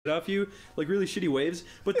off you, like really shitty waves.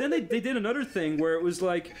 But then they did another thing where it was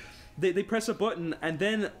like they press a button and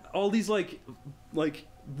then all these like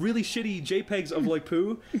really shitty JPEGs of like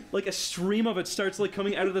poo, like a stream of it starts like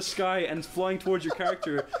coming out of the sky and flying towards your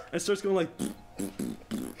character and starts going like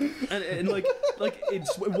and like it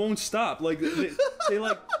won't stop. Like they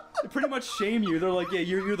like they pretty much shame you. They're like, yeah,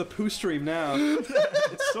 you're the poo stream now.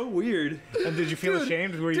 It's so weird. And did you feel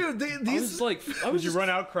ashamed? Were you, Did you run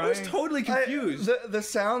out crying? I was totally confused. The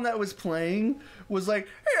sound that was playing was like,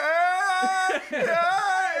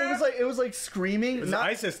 it was like screaming. It was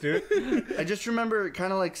ISIS, dude. I just remember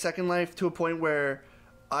kind of like Second Life to a point where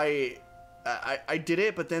I did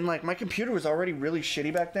it, but then like my computer was already really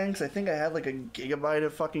shitty back then because I think I had like a gigabyte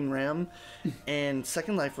of fucking RAM, and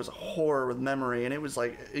Second Life was a horror with memory, and it was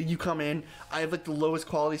like you come in, I have like the lowest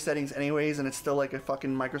quality settings anyways, and it's still like a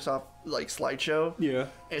fucking Microsoft like slideshow. Yeah.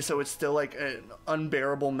 And so it's still like an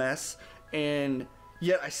unbearable mess, and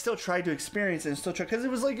yet I still tried to experience it and still try because it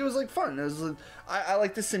was like fun. It was I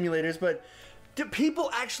like the simulators, but. Do people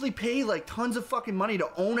actually pay like tons of fucking money to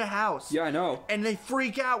own a house? Yeah, I know. And they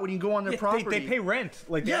freak out when you go on their property. They pay rent.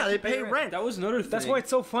 Like they pay rent. That was another thing. That's why it's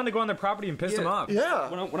so fun to go on their property and piss them off. Yeah.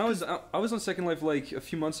 When I was on Second Life like a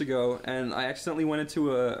few months ago, and I accidentally went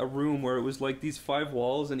into a room where it was like these 5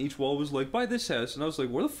 walls, and each wall was like, buy this house, and I was like,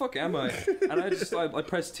 where the fuck am I? And I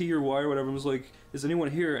pressed T or Y or whatever, and was like, is anyone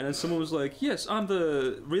here? And then someone was like, yes, I'm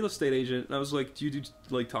the real estate agent. And I was like, do you do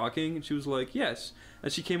like talking? And she was like, yes.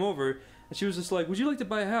 And she came over. And she was just like, would you like to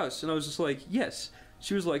buy a house? And I was just like, yes.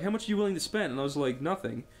 She was like, how much are you willing to spend? And I was like,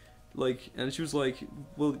 nothing. Like, and she was like,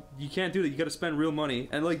 well, you can't do that. You got to spend real money.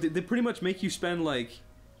 And like, they pretty much make you spend like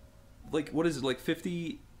what is it, like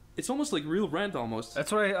 50? It's almost like real rent almost.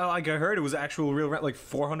 That's what I heard. It was actual real rent, like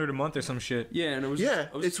 $400 a month or some shit. Yeah, and it was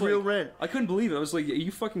it's real rent. I couldn't believe it. I was like, are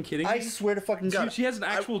you fucking kidding me? I swear to fucking God. She has an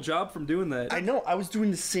actual job from doing that. I know. I was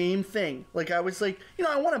doing the same thing. Like I was like,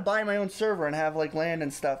 I want to buy my own server and have like land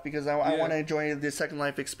and stuff because I want to enjoy the Second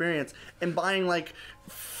Life experience. And buying like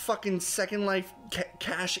fucking Second Life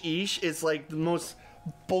cash-ish is like the most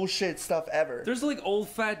bullshit stuff ever. There's like old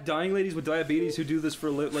fat dying ladies with diabetes who do this for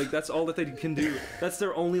like that's all that they can do. That's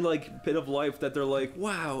their only like bit of life that they're like,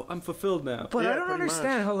 wow, I'm fulfilled now. But I don't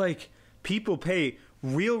understand how like people pay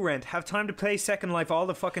real rent, have time to play Second Life all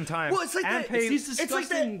the fucking time. Well, it's like and pay these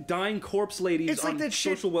disgusting dying corpse ladies on like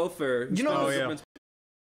social welfare. You know,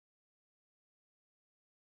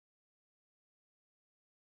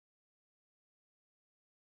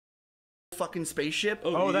 fucking spaceship.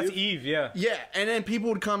 Oh, that's Eve, yeah. Yeah, and then people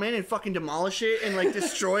would come in and fucking demolish it and like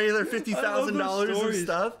destroy their $50,000 of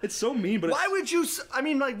stuff. It's so mean, but why would you? I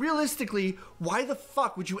mean, like realistically, why the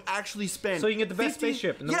fuck would you actually spend? So you can get the best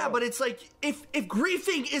spaceship in the world. But it's like if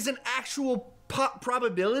griefing is an actual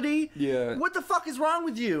probability, what the fuck is wrong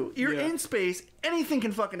with you? You're in space. Anything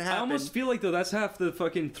can fucking happen. I almost feel like though that's half the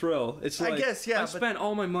fucking thrill. It's like, I guess, yeah. I spent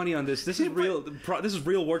all my money on this. This is real. This is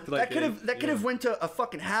real work that I did. That could have went to a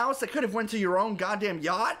fucking house. That could have went to your own goddamn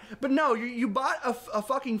yacht. But no, you bought a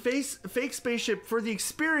fucking fake spaceship for the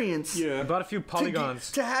experience. Yeah, I bought a few polygons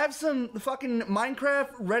to have some fucking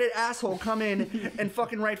Minecraft Reddit asshole come in and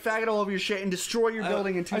fucking write faggot all over your shit and destroy your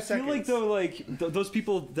building in 2 seconds. I feel like though, like those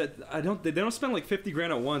people that they don't spend like $50,000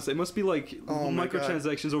 at once. They must be like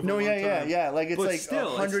microtransactions over. No, a long time. yeah. Like it's but like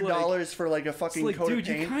still, $100 for like a fucking like, coat dude, of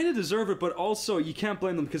paint. you kind of deserve it, but also you can't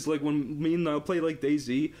blame them because like when me and I play like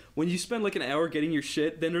DayZ, when you spend like an hour getting your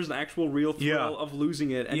shit, then there's an actual real thrill of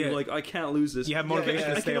losing it, and you're like, I can't lose this. You have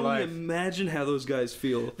motivation to stay alive. I can only imagine how those guys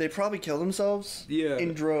feel. They probably kill themselves.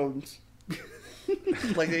 In droves.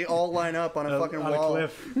 Like they all line up on a fucking wall. A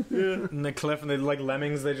cliff. In the cliff, and they like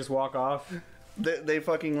lemmings. They just walk off. They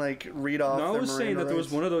fucking like read off. No, I was saying that there was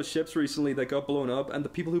one of those ships recently that got blown up, and the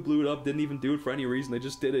people who blew it up didn't even do it for any reason. They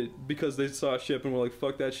just did it because they saw a ship and were like,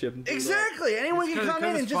 "Fuck that ship." Exactly. Anyone can come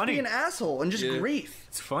in and just be an asshole and just grief.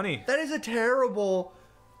 It's funny. That is a terrible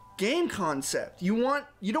game concept. You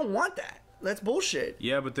don't want that. That's bullshit.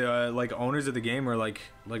 Yeah, but the like owners of the game are like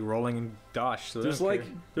rolling in dosh. So there's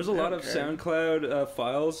a lot of SoundCloud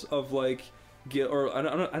files of like.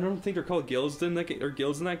 I don't think they're called guilds in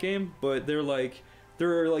that game, but there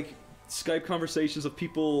are like Skype conversations of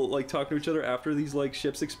people like talking to each other after these like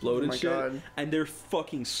ships explode and shit, and they're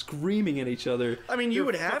fucking screaming at each other. I mean, you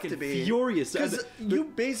would have to be furious because you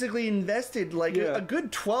basically invested like a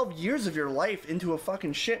good 12 years of your life into a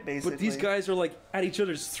fucking shit, basically. But these guys are like at each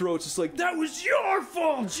other's throats, just like, that was your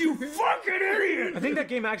fault, you fucking idiot. I think that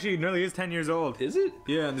game actually nearly is 10 years old. Is it?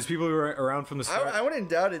 Yeah, and there's people who are around from the start. I wouldn't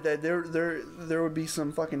doubt it that there would be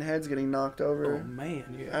some fucking heads getting knocked over. Oh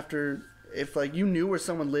man, yeah. After. If like you knew where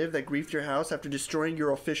someone lived that griefed your house after destroying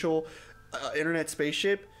your official internet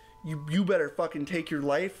spaceship, you better fucking take your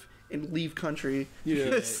life and leave country. Yeah.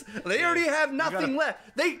 Because they already have nothing left.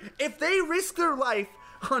 If they risk their life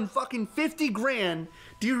on fucking 50 grand,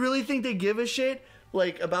 do you really think they give a shit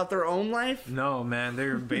like about their own life? No, man,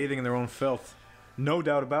 they're bathing in their own filth. No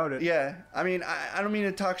doubt about it. Yeah, I mean, I don't mean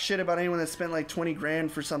to talk shit about anyone that spent like 20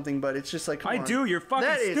 grand for something, but it's just like, come on. do. You're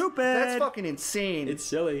fucking stupid. That's fucking insane. It's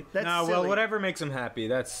silly. That's Nah, silly. well, whatever makes them happy.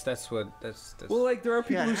 That's Well, like there are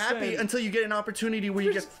people Yeah, who happy spend. until you get an opportunity where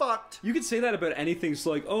you get fucked. You could say that about anything. It's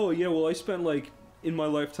like, oh yeah, well I spent like in my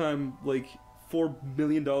lifetime like $4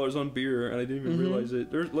 million on beer and I didn't even realize it.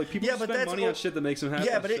 There's like people Yeah, who but spend that's money on shit that makes them happy.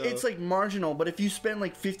 Yeah, but so. it's like marginal. But if you spend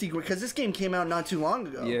like 50 grand, because this game came out not too long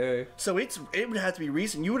ago. Yeah. So it would have to be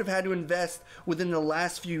recent. You would have had to invest within the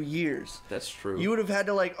last few years. That's true. You would have had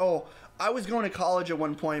to like, oh, I was going to college at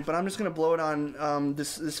one point, but I'm just gonna blow it on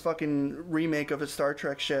this fucking remake of a Star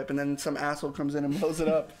Trek ship, and then some asshole comes in and blows it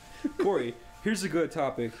up. Corey, here's a good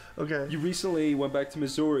topic. Okay. You recently went back to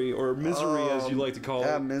Missouri, or Misery as you like to call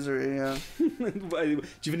Yeah, it. misery. Yeah. Do you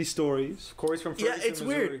have any stories? Corey's from Yeah, Ferguson, it's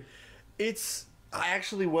Missouri. weird. I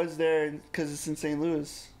actually was there because it's in St.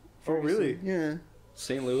 Louis. Oh, really? Yeah.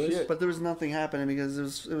 St. Louis? Shit. But there was nothing happening because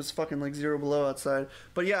it was fucking like 0 below outside.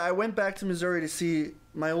 But yeah, I went back to Missouri to see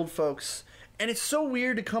my old folks, and it's so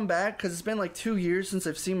weird to come back because it's been like 2 years since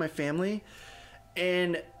I've seen my family,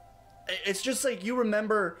 and it's just like you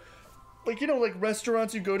remember, like, you know, like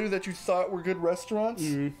restaurants you go to that you thought were good restaurants,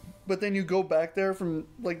 but then you go back there from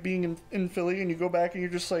like being in Philly, and you go back and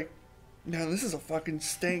you're just like, no, this is a fucking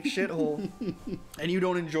stank shithole. And you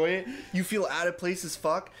don't enjoy it. You feel out of place as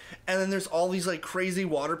fuck. And then there's all these like crazy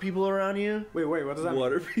water people around you. Wait, what does that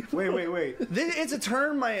Water mean? people. Wait. It's a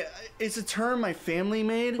term my family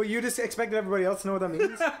made. But you just expected everybody else to know what that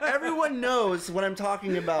means? Everyone knows what I'm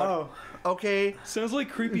talking about. Oh. Okay? Sounds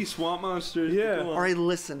like creepy swamp monsters. Yeah. Go on. Alright,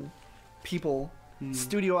 listen. People.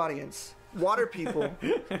 Studio audience. Water people.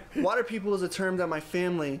 Water people is a term that my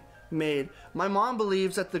family made. My mom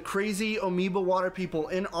believes that the crazy amoeba water people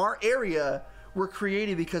in our area were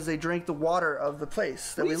created because they drank the water of the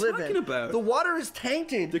place that What we are you live talking in. about? The water is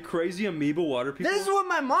tainted. The crazy amoeba water people? This is what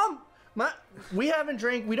we haven't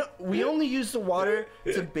drank. We only use the water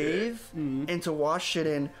to bathe and to wash shit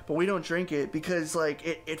in, but we don't drink it because like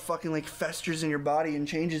it fucking like festers in your body and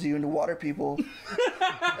changes you into water people.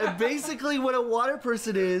 And basically what a water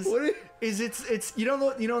person is it's you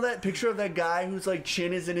know that picture of that guy whose like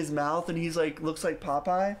chin is in his mouth and he's like looks like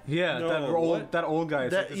Popeye? Yeah, No, that old guy.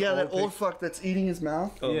 It's like this That old old fuck that's eating his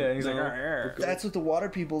mouth. Oh, Yeah, he's no. like, "Arr." That's what the water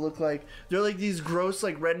people look like. They're like these gross,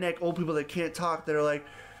 like redneck old people that can't talk. That are like,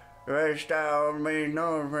 "Rest out me,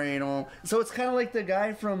 no freedom." So it's kind of like the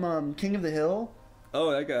guy from King of the Hill,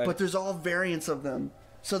 Oh, that guy. but there's all variants of them.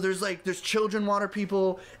 So there's children water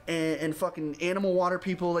people and fucking animal water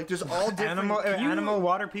people. Like there's all different. Animal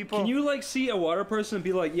water people. Can you like see a water person and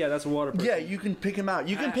be like, yeah, that's a water person? Yeah, you can pick him out.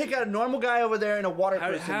 You can pick out a normal guy over there and a water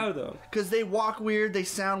person. How though? Because they walk weird, they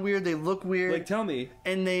sound weird, they look weird. Like, tell me.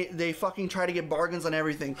 And they fucking try to get bargains on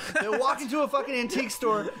everything. They'll walk into a fucking antique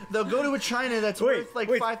store. They'll go to a china that's worth like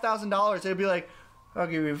 $5,000. They'll be like, "I'll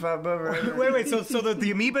give you $5." Wait. So the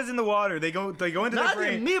amoebas in the water. They go into Not the the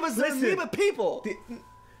brain. amoebas, the Listen. amoeba people.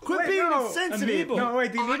 Quit being insensitive. amoeba. No,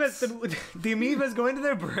 wait. The amoebas go into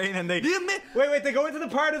their brain and they. The Wait. They go into the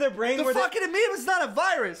part of their brain The where fucking amoeba's not a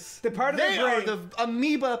virus. The part of they the brain. are the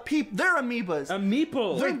amoeba people. They're amoebas. A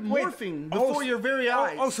meeple. They're wait. morphing before your very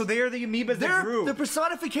eyes. Oh, so they are the amoebas that They're grew. the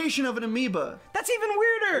personification of an amoeba. That's even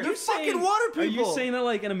weirder. They're fucking water people. Are you saying that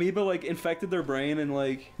like an amoeba like infected their brain and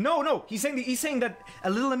like? No. He's saying that a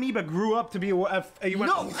little amoeba grew up to be a No,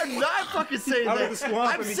 I'm not fucking saying Out of that. the swamp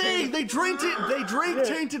I'm and became- saying they drank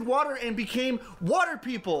tainted water and became water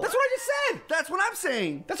people. That's what I just said. That's what I'm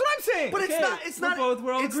saying. That's what I'm saying. But Okay,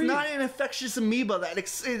 we're all it's agreed. not an infectious amoeba.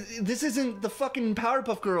 This isn't the fucking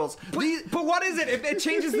Powerpuff Girls. But what is it? If it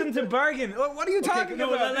changes them to bargain, what are you talking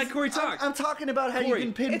no, about? let Corey talk. I'm talking about how Corey, you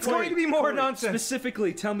can pinpoint. It's going to be more nonsense.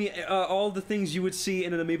 Specifically, tell me all the things you would see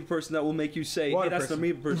in an amoeba person that will make you say, Water "Hey, that's person. an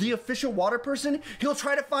amoeba person." The official water person, he'll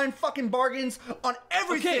try to find fucking bargains on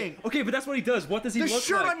everything. Okay, but that's what he does. What does he The look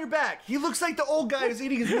shirt like? on your back. He looks like the old guy who's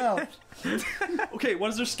eating his mouth. Okay, what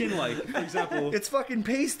is their skin like, for example? It's fucking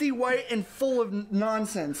pasty white and full of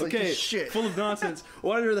nonsense. Like okay, just shit. full of nonsense.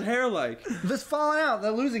 What are the hair like? That's falling out.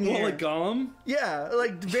 They're losing Well, hair. like Gollum? Yeah,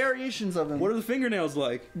 like variations of them. What are the fingernails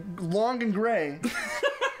like? Long and gray.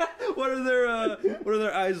 What are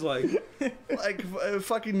their eyes like? Like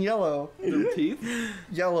fucking yellow. Their teeth?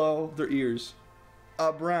 Yellow. Their ears?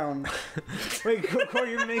 Brown. Wait,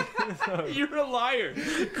 Corey, you're making this up. You're a liar.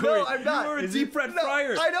 No, I'm not. You're a deep fried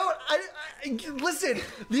fryer. I don't. Listen.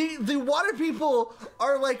 The water people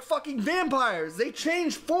are like fucking vampires. They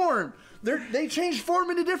change form. They change form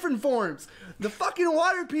into different forms. The fucking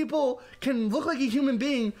water people can look like a human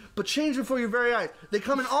being, but change before your very eyes. They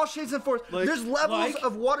come in all shades and forms. There's levels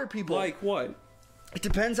of water people. Like what? It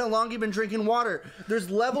depends how long you've been drinking water. There's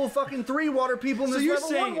level fucking 3 water people and So there's you're level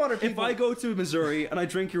saying 1 water if people. I go to Missouri and I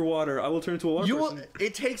drink your water, I will turn into a water person?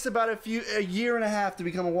 It takes about a year and a half to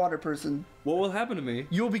become a water person. What will happen to me?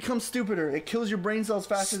 You will become stupider. It kills your brain cells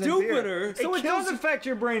faster than beer. Stupider? So it does affect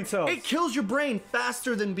your brain cells. It kills your brain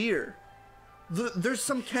faster than beer. There's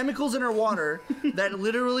some chemicals in our water that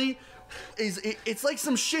literally it's like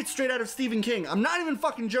some shit straight out of Stephen King. I'm not even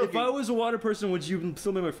fucking joking. If I was a water person, would you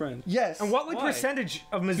still be my friend? Yes. And what Why? percentage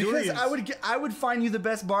of Missourians? Because I would find you the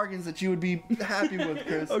best bargains that you would be happy with,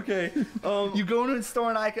 Chris. Okay. You go into a store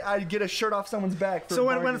and I'd get a shirt off someone's back. For So a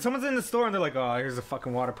when bargain. someone's in the store and they're like, "Oh, here's a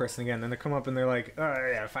fucking water person again," then they come up and they're like, "Oh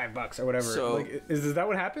yeah, $5 or whatever." So- like, is that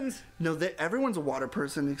what happens? No, everyone's a water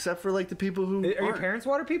person except for like the people who Are your aren't. parents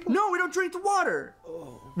water people? No, we don't drink the water.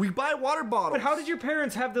 We buy water bottles. But how did your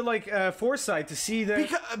parents have the foresight to see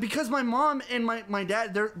that? Because my mom and my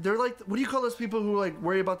dad, they're like, what do you call those people who like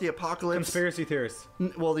worry about the apocalypse? Conspiracy theorists.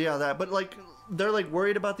 Well, yeah, that. But like, they're like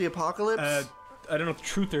worried about the apocalypse. I don't know,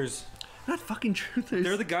 truthers. Not fucking truthers.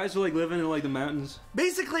 They're the guys who like living in like the mountains.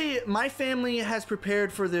 Basically, my family has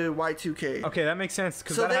prepared for the Y2K. Okay, that makes sense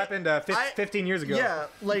because So that happened 15 years ago. Yeah,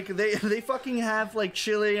 like they fucking have like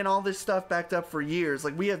chili and all this stuff backed up for years.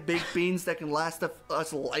 Like we have baked beans that can last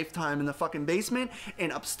us a lifetime in the fucking basement,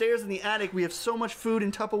 and upstairs in the attic we have so much food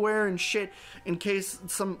and Tupperware and shit in case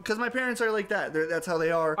because my parents are like that. That's how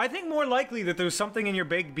they are. I think more likely that there's something in your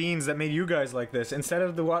baked beans that made you guys like this instead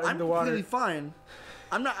of the water. I'm completely fine.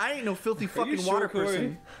 I ain't no filthy fucking sure, water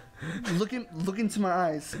Corey? person. Look into my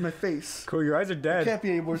eyes, my face. Cool, your eyes are dead. Can't be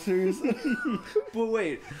any more serious. But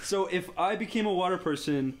wait, so if I became a water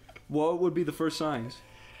person, what would be the first signs?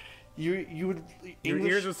 You would Your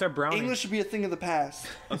ears would start browning. English would be a thing of the past.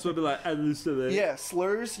 That's what I'd be like. I listen to that. Yeah,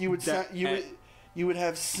 slurs. You would That- you would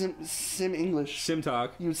have sim English. Sim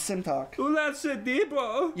talk. You would sim talk. Oh, that's it,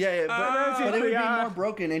 bro. Yeah, but it would be more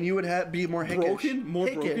broken, and you would be more hickish. Broken? More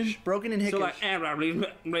Hickish. Broken and hickish. So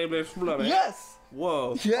like, Yes.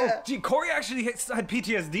 Whoa. Yeah. Gee, Corey actually had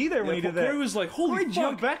PTSD there when he did that. Corey was like, holy Corey fuck.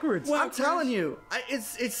 jumped backwards. Wow, I'm telling you,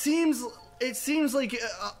 it seems like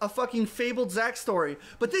a fucking fabled Zack story,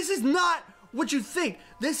 but this is not what you think.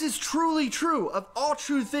 This is truly true of all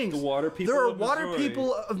true things. The water people There are of water Missouri.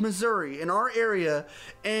 people of Missouri in our area,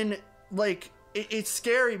 and like it's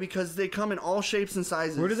scary because they come in all shapes and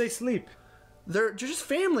sizes. Where do they sleep? They're just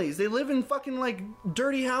families. They live in fucking like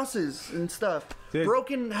dirty houses and stuff. Dude.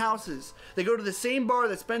 Broken houses. They go to the same bar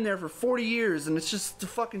that's been there for 40 years, and it's just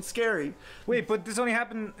fucking scary. Wait, but this only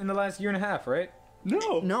happened in the last year and a half, right?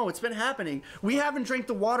 No, it's been happening. We haven't drank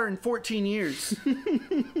the water in 14 years.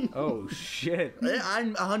 Oh shit.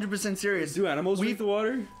 I'm 100% serious. Do animals drink the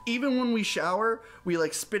water? Even when we shower, we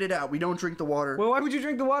like spit it out. We don't drink the water. Well, why would you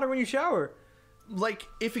drink the water when you shower? Like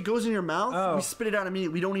if it goes in your mouth, Oh. we spit it out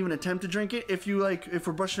immediately. We don't even attempt to drink it. If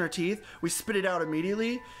we're brushing our teeth, we spit it out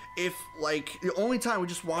immediately. If like the only time we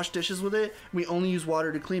just wash dishes with it, we only use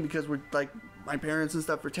water to clean because we're like my parents and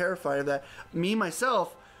stuff are terrified of that. Me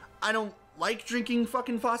myself, I don't like drinking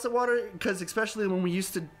fucking faucet water because especially when we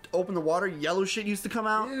used to open the water, yellow shit used to come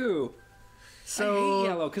out. Ew. So I hate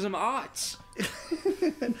yellow because I'm odds.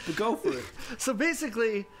 But go for it. So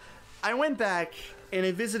basically, I went back and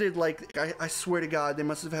I visited, like, I swear to God, they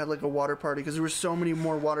must have had, like, a water party because there were so many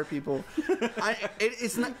more water people.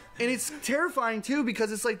 It's not, and it's terrifying, too,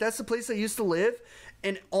 because it's like, that's the place I used to live,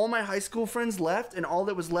 and all my high school friends left, and all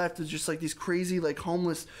that was left was just, like, these crazy, like,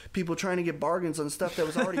 homeless people trying to get bargains on stuff that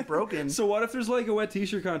was already broken. So what if there's like a wet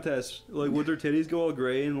t-shirt contest? Like, would their titties go all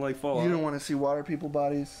gray and like fall You off? don't want to see water people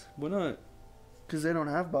bodies Why not? because they don't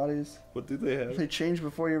have bodies. What do they have? They change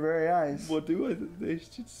before your very eyes. What do I? They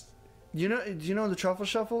just... Do you know the truffle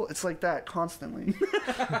shuffle? It's like that constantly.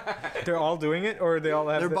 They're all doing it, or they all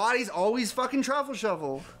have Their bodies always fucking truffle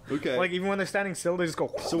shuffle. Okay. like even when they're standing still, they just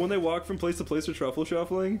go. so when they walk from place to place for truffle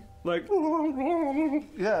shuffling, like...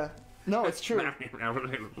 Yeah. No, it's true.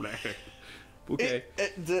 Okay.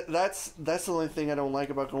 That's the only thing I don't like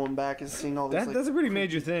about going back is seeing all this. That's a pretty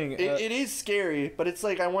major thing. It is scary, but it's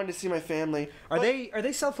like I wanted to see my family. Are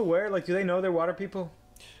they self-aware? Like, do they know they're water people?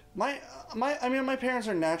 My parents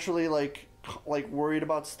are naturally like worried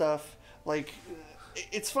about stuff. Like,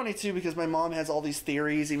 it's funny too because my mom has all these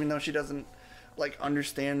theories, even though she doesn't like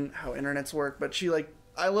understand how internets work. But she like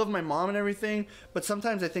I love my mom and everything, but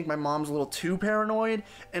sometimes I think my mom's a little too paranoid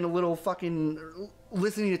and a little fucking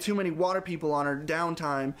listening to too many water people on her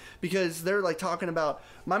downtime, because they're like talking about,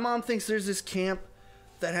 my mom thinks there's this camp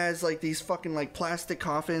that has like these fucking like plastic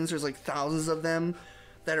coffins. There's like thousands of them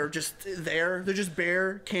that are just there. They're just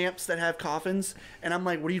bare camps that have coffins. And I'm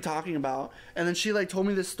like, what are you talking about? And then she like told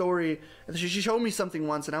me this story. And she showed me something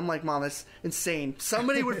once, and I'm like, Mom, that's insane.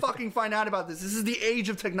 Somebody would fucking find out about this. This is the age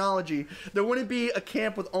of technology. There wouldn't be a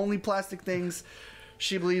camp with only plastic things.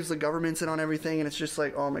 She believes the government's in on everything, and it's just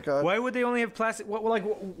like, oh my god. Why would they only have plastic?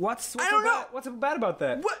 What's I don't know. What's bad about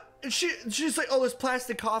that? What? She's like, oh, there's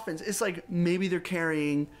plastic coffins. It's like, maybe they're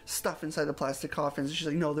carrying stuff inside the plastic coffins. And she's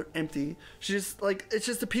like, no, they're empty. She's just like, it's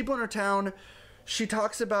just the people in her town. She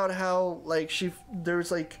talks about how like she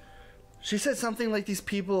said something like these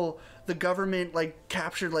people, the government like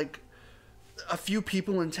captured like a few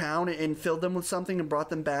people in town and filled them with something and brought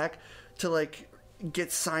them back to like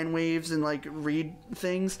get sine waves and like read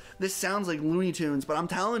things. This sounds like Looney Tunes, but I'm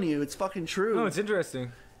telling you, it's fucking true. No, it's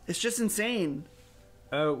interesting. It's just insane.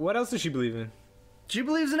 What else does she believe in? She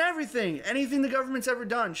believes in everything. Anything the government's ever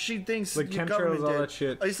done, she thinks like the chemtrails, government all did. that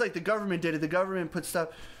shit. It's like the government did it. The government put stuff.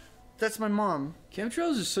 That's my mom.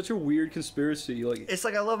 Chemtrails is such a weird conspiracy. Like, It's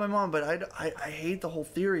like, I love my mom, but I hate the whole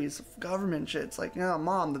theories of government shit. It's like, no,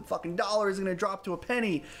 Mom, the fucking dollar is gonna drop to a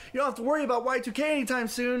penny. You don't have to worry about Y2K anytime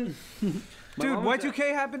soon. Dude,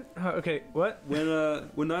 Y2K happened? Okay, what? when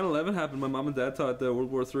 9/11 happened, my mom and dad thought that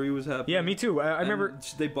World War III was happening. Yeah, me too. I remember.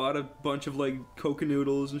 They bought a bunch of like Coca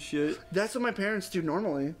noodles and shit. That's what my parents do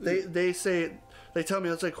normally. They say, they tell me,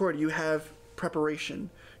 it's like, Corey, do you have preparation?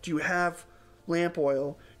 Do you have lamp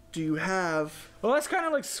oil? Do you have... Well, that's kind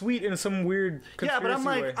of like sweet in some weird conspiracy Yeah,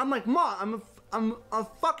 but I'm like, Mom, I'm a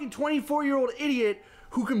fucking 24-year-old idiot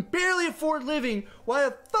who can barely afford living. Why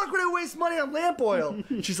the fuck would I waste money on lamp oil?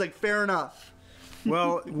 She's like, fair enough.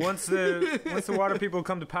 Well, once the water people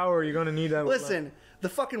come to power, you're gonna need that. Listen, the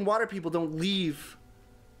fucking water people don't leave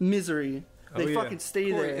misery. They fucking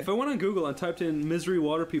stay Corey, there. if I went on Google and typed in "misery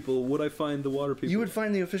water people," would I find the water people? You would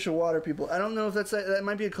find the official water people. I don't know if that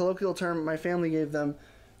might be a colloquial term my family gave them.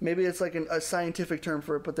 Maybe it's like a scientific term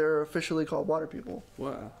for it, but they're officially called water people.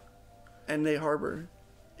 Wow. And they harbor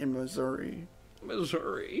in Missouri.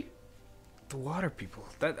 Missouri. The water people.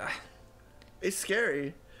 It's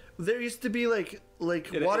scary. There used to be like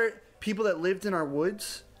water people that lived in our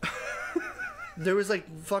woods. There was like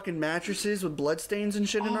fucking mattresses with bloodstains and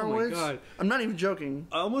shit in our woods. God. I'm not even joking.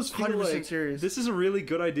 I almost feel 100% like serious. this is a really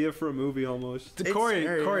good idea for a movie almost. It's Corey,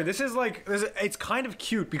 scary, yeah. this is like it's kind of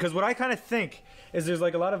cute because what I kind of think is there's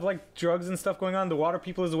like a lot of like drugs and stuff going on. The water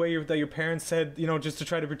people is the way that your parents said, you know, just to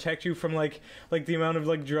try to protect you from like the amount of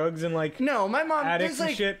like drugs and like No, my mom addicts there's,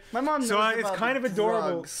 and shit. My mom knows So it's about kind the of adorable.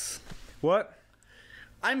 drugs. What?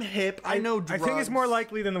 I'm hip. I know drugs. I think it's more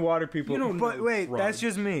likely than the water people. You don't but know wait, drugs. that's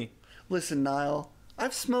just me. Listen, Niall.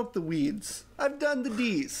 I've smoked the weeds. I've done the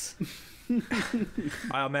D's.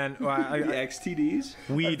 Oh man, The XTDs.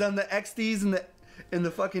 I've done the XDs and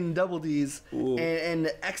the fucking double D's Ooh. and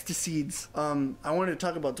the ecstasies. I wanted to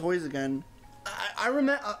talk about toys again. I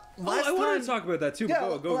remember last I wanted time. to talk about that too. Yeah,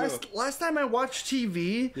 But go. last time I watched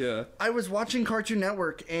TV, Yeah. I was watching Cartoon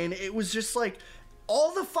Network, and it was just like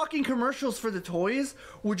all the fucking commercials for the toys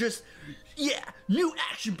were just, yeah, new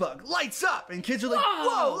action bug, lights up, and kids are like,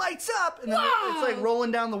 whoa, lights up, and then it's like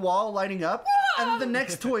rolling down the wall, lighting up, and then the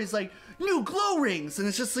next toy is like new glow rings, and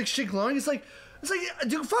it's just like shit glowing. It's like,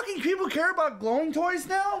 do fucking people care about glowing toys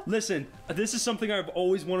now? Listen, this is something I've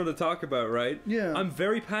always wanted to talk about, right? Yeah. I'm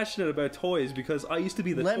very passionate about toys because I used to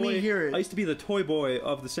be the Let me hear it. I used to be the toy boy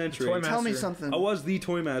of the century. Toy Tell me master. something. I was the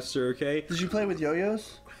toy master, okay? Did you play with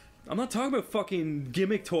yo-yos? I'm not talking about fucking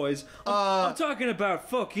gimmick toys. I'm talking about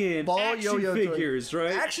fucking Ball action yo-yo figures,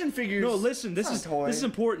 right? Action figures. No, listen, this It's is not a toy. this is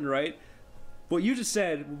important, right? What you just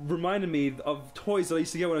said reminded me of toys that I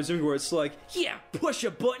used to get when I was younger, where it's like, yeah, push a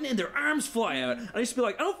button and their arms fly out. And I used to be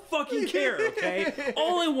like, I don't fucking care, okay?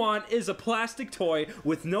 All I want is a plastic toy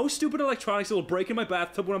with no stupid electronics that will break in my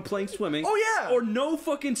bathtub when I'm playing swimming. Oh, yeah. Or no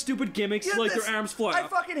fucking stupid gimmicks Yeah, like this- their arms fly I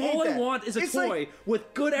out. fucking hate All that. I want is a It's toy like-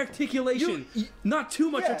 with good articulation. Not too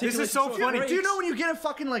much Yeah. articulation. This is so it funny. breaks. Do you know when you get a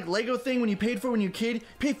fucking like Lego thing when you paid for it when you were a kid?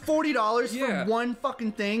 Pay $40 Yeah. for one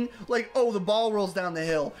fucking thing. Like, oh, the ball rolls down the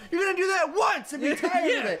hill. You're gonna do that once and be tired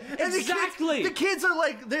Yeah, of it. And exactly. The kids are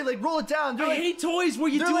like, they like roll it down. They're I like, hate toys where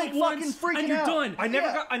you they're do like it once fucking freaking and you're out. done. I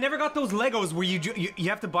Yeah. never got those Legos where you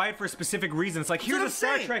have to buy it for a specific reason. It's like here's a That's what I'm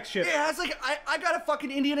Star saying. Trek ship. It has like I got a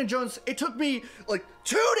fucking Indiana Jones. It took me like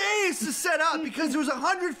 2 days to set up because there was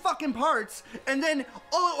 100 fucking parts, and then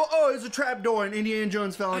oh, there's a trap door and Indiana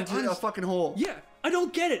Jones fell into a fucking hole. Yeah, I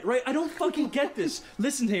don't get it, right? I don't fucking get this.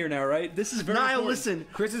 Listen here now, right? This is very Niall, important. listen.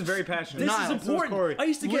 Chris is very passionate. This Niall, is so is important. Corey. I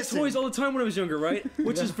used to get Listen. toys all the time when I was younger, right?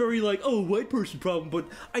 Which is very like, oh, white person problem, but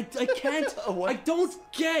I can't, I don't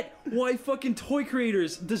get why fucking toy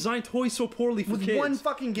creators design toys so poorly for With kids. one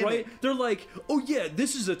fucking gimmick. Right? They're like, oh yeah,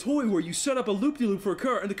 this is a toy where you set up a loop-de-loop for a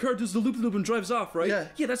car, and the car does the loop-de-loop and drives off, right? Yeah.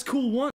 Yeah, that's cool one.